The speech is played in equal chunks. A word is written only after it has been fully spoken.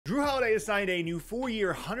Jrue Holiday has signed a new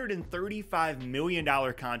 4-year, $135 million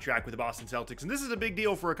contract with the Boston Celtics, and this is a big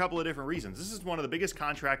deal for a couple of different reasons. This is one of the biggest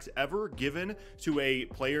contracts ever given to a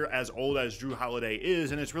player as old as Jrue Holiday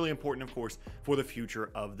is, and it's really important, of course, for the future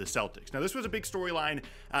of the Celtics. Now, this was a big storyline,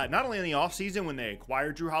 not only in the offseason when they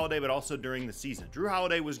acquired Jrue Holiday, but also during the season. Jrue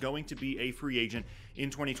Holiday was going to be a free agent in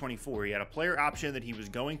 2024. He had a player option that he was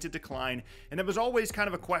going to decline, and it was always kind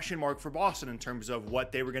of a question mark for Boston in terms of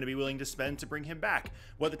what they were going to be willing to spend to bring him back,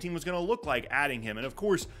 what the team was going to look like adding him. And of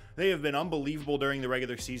course, they have been unbelievable during the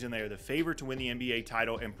regular season. They are the favorite to win the NBA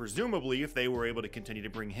title, and presumably if they were able to continue to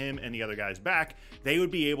bring him and the other guys back, they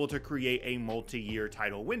would be able to create a multi-year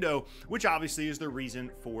title window, which obviously is the reason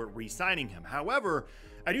for re-signing him. However,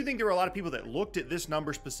 I do think there were a lot of people that looked at this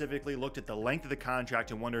number specifically, looked at the length of the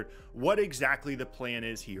contract, and wondered what exactly the plan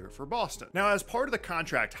is here for Boston. Now, as part of the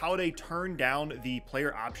contract, Holiday turned down the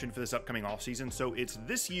player option for this upcoming offseason, so it's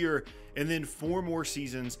this year and then 4 more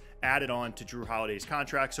seasons added on to Jrue Holiday's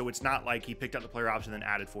contract, so it's not like he picked up the player option and then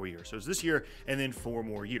added 4 years. So it's this year and then 4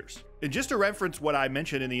 more years. And just to reference what I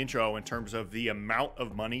mentioned in the intro in terms of the amount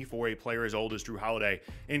of money for a player as old as Jrue Holiday,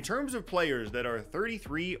 in terms of players that are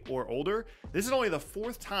 33 or older, this is only the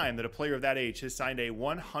 4th time that a player of that age has signed a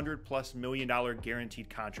 $100+ million guaranteed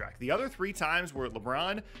contract. The other 3 times were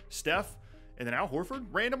LeBron, Steph, and then Al Horford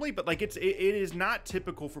randomly, but like it is not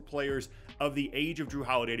typical for players of the age of Jrue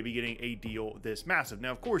Holiday to be getting a deal this massive.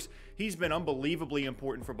 Now, of course, he's been unbelievably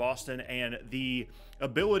important for Boston, and the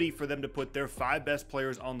ability for them to put their 5 best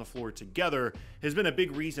players on the floor together has been a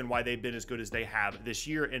big reason why they've been as good as they have this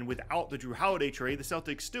year. And without the Jrue Holiday trade, the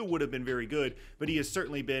Celtics still would have been very good, but he has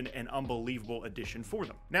certainly been an unbelievable addition for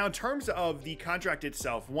them. Now, in terms of the contract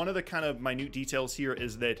itself, one of the kind of minute details here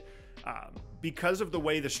is that because of the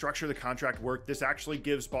way the structure of the contract worked, this actually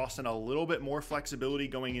gives Boston a little bit more flexibility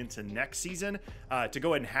going into next season to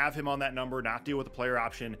go ahead and have him on that number, not deal with the player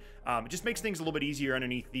option. It just makes things a little bit easier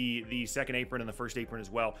underneath the second apron and the first apron as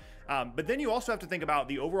well. But then you also have to think about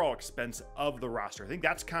the overall expense of the roster. I think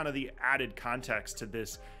that's kind of the added context to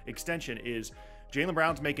this extension is Jaylen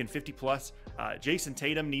Brown's making 50+. Jason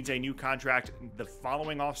Tatum needs a new contract the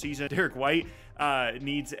following offseason. Derek White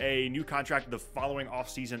needs a new contract the following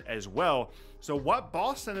offseason as well. So what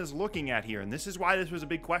Boston is looking at here, and this is why this was a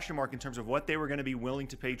big question mark in terms of what they were going to be willing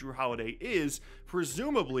to pay Jrue Holiday, is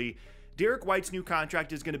presumably Derek White's new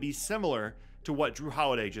contract is going to be similar to what Jrue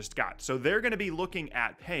Holiday just got. So they're going to be looking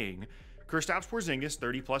at paying Kristaps Porzingis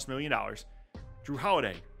 $30+ million, Jrue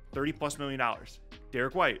Holiday $30+ million,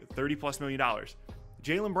 Derek White $30+ million,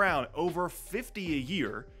 Jaylen Brown over $50 a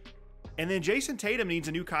year, and then Jason Tatum needs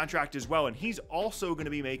a new contract as well, and he's also going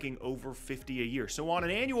to be making over $50 a year. So on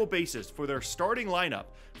an annual basis for their starting lineup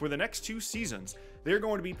for the next 2 seasons, they're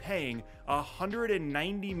going to be paying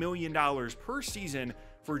 $190 million per season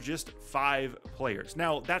for just 5 players.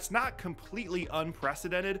 Now, that's not completely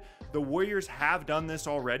unprecedented. The Warriors have done this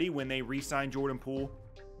already when they re-signed Jordan Poole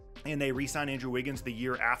and they re-signed Andrew Wiggins the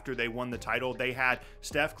year after they won the title. They had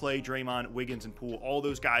Steph, Clay, Draymond, Wiggins, and Poole. All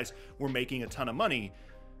those guys were making a ton of money.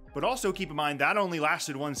 But also keep in mind that only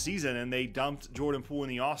lasted 1 season, and they dumped Jordan Poole in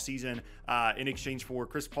the offseason in exchange for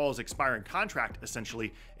Chris Paul's expiring contract,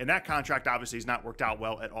 essentially. And that contract obviously has not worked out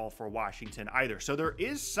well at all for Washington either. So there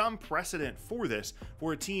is some precedent for this,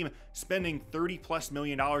 for a team spending $30+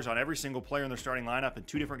 million on every single player in their starting lineup and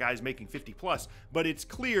 2 different guys making 50+. But it's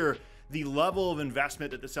clear the level of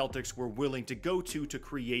investment that the Celtics were willing to go to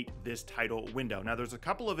create this title window. Now, there's a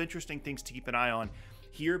couple of interesting things to keep an eye on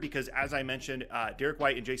here because, as I mentioned, Derek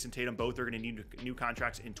White and Jason Tatum both are going to need new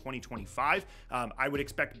contracts in 2025. I would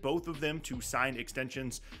expect both of them to sign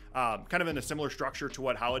extensions kind of in a similar structure to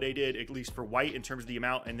what Holiday did, at least for White in terms of the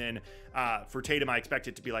amount. And then for Tatum, I expect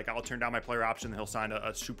it to be like, I'll turn down my player option and he'll sign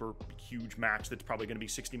a super huge max that's probably going to be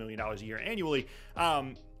 $60 million a year annually.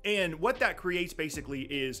 And what that creates basically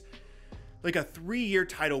is like a 3-year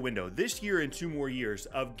title window, this year and 2 more years,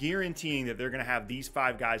 of guaranteeing that they're going to have these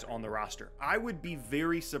 5 guys on the roster. I would be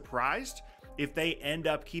very surprised if they end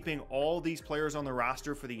up keeping all these players on the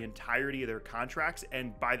roster for the entirety of their contracts,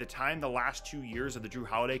 and by the time the last 2 years of the Jrue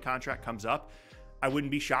Holiday contract comes up, I wouldn't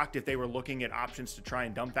be shocked if they were looking at options to try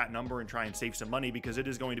and dump that number and try and save some money, because it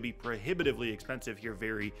is going to be prohibitively expensive here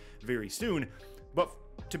very, very soon. But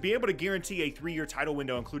to be able to guarantee a 3-year title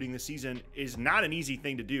window, including the season, is not an easy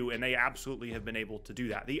thing to do, and they absolutely have been able to do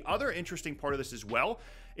that. The other interesting part of this as well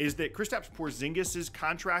is that Kristaps Porzingis'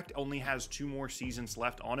 contract only has 2 more seasons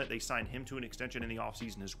left on it. They signed him to an extension in the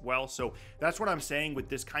offseason as well. So that's what I'm saying with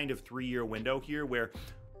this kind of 3-year window here, where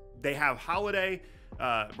they have Holiday,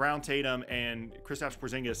 Brown, Tatum, and Kristaps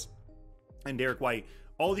Porzingis and Derek White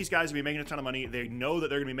all these guys will be making a ton of money. They know that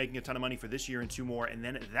they're going to be making a ton of money for this year and 2 more. And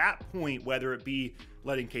then at that point, whether it be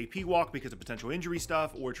letting KP walk because of potential injury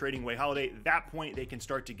stuff or trading away Holiday, at that point, they can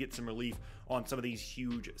start to get some relief on some of these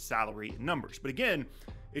huge salary numbers. But again,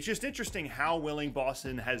 it's just interesting how willing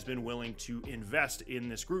Boston has been willing to invest in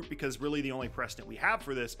this group, because really the only precedent we have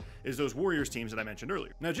for this is those Warriors teams that I mentioned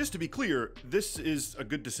earlier. Now, just to be clear, this is a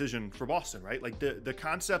good decision for Boston, right? Like the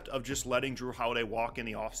concept of just letting Jrue Holiday walk in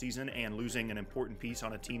the offseason and losing an important piece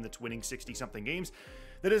on a team that's winning 60-something games,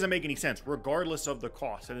 that doesn't make any sense, regardless of the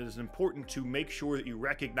cost. And it is important to make sure that you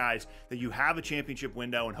recognize that you have a championship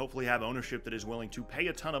window and hopefully have ownership that is willing to pay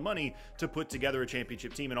a ton of money to put together a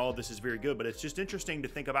championship team. And all of this is very good, but it's just interesting to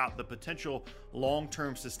think about the potential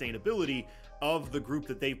long-term sustainability of the group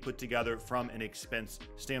that they've put together from an expense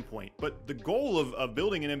standpoint. But the goal of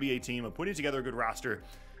building an NBA team, of putting together a good roster,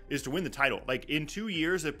 is to win the title. Like in 2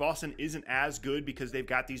 years, if Boston isn't as good because they've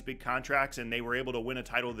got these big contracts and they were able to win a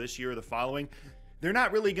title this year or the following, they're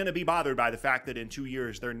not really going to be bothered by the fact that in 2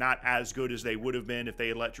 years they're not as good as they would have been if they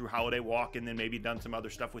had let Jrue Holiday walk and then maybe done some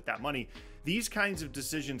other stuff with that money. These kinds of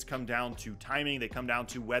decisions come down to timing. They come down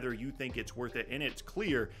to whether you think it's worth it. And it's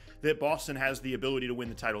clear that Boston has the ability to win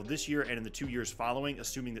the title this year and in the 2 years following,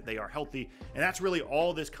 assuming that they are healthy. And that's really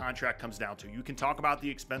all this contract comes down to. You can talk about the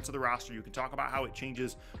expense of the roster. You can talk about how it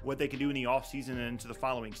changes what they can do in the offseason and into the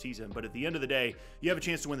following season. But at the end of the day, you have a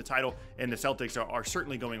chance to win the title, and the Celtics are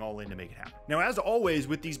certainly going all in to make it happen. Now, as always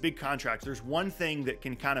with these big contracts, there's one thing that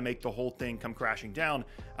can kind of make the whole thing come crashing down,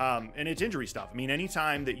 and it's injury stuff. I mean,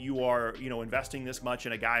 anytime that you are, investing this much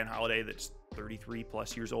in a guy in Holiday that's 33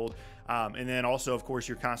 plus years old, and then also, of course,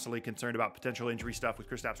 you're constantly concerned about potential injury stuff with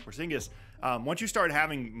Kristaps Porzingis. Once you start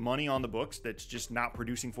having money on the books that's just not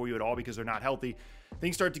producing for you at all because they're not healthy,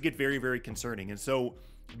 things start to get very, very concerning. And so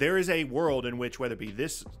there is a world in which, whether it be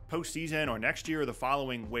this postseason or next year or the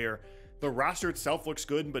following, where the roster itself looks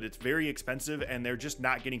good, but it's very expensive, and they're just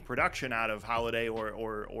not getting production out of Holiday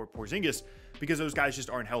or Porzingis because those guys just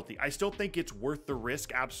aren't healthy. I still think it's worth the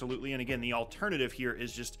risk, absolutely. And again, the alternative here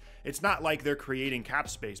is just, it's not like they're creating cap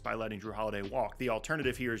space by letting Jrue Holiday walk. The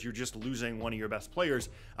alternative here is you're just losing one of your best players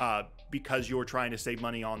because you're trying to save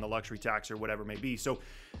money on the luxury tax or whatever it may be. So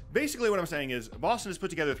basically what I'm saying is Boston has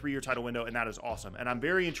put together a 3-year title window, and that is awesome. And I'm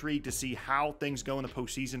very intrigued to see how things go in the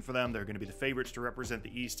postseason for them. They're going to be the favorites to represent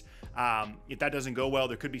the East. If that doesn't go well,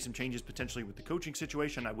 there could be some changes potentially with the coaching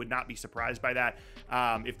situation. I would not be surprised by that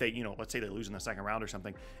if they, let's say they lose in the second round or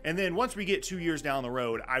something. And then once we get 2 years down the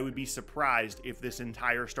road, I would be surprised if this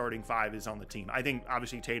entire starting 5 is on the team. I think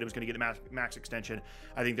obviously Tatum's going to get a max extension.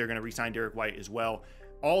 I think they're going to re-sign Derek White as well.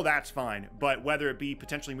 All that's fine, but whether it be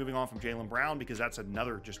potentially moving on from Jaylen Brown, because that's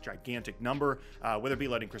another just gigantic number, whether it be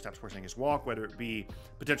letting Kristaps Porzingis walk, whether it be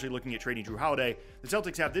potentially looking at trading Jrue Holiday, the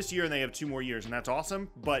Celtics have this year and they have 2 more years, and that's awesome,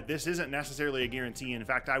 but this isn't necessarily a guarantee. In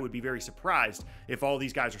fact, I would be very surprised if all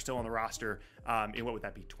these guys are still on the roster in, what would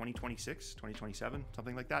that be, 2026, 2027,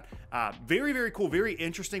 something like that. Very, very cool, very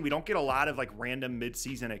interesting. We don't get a lot of like random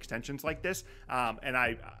mid-season extensions like this, and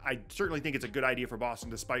I certainly think it's a good idea for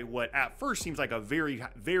Boston, despite what at first seems like a very,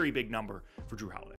 very big number for Jrue Holiday.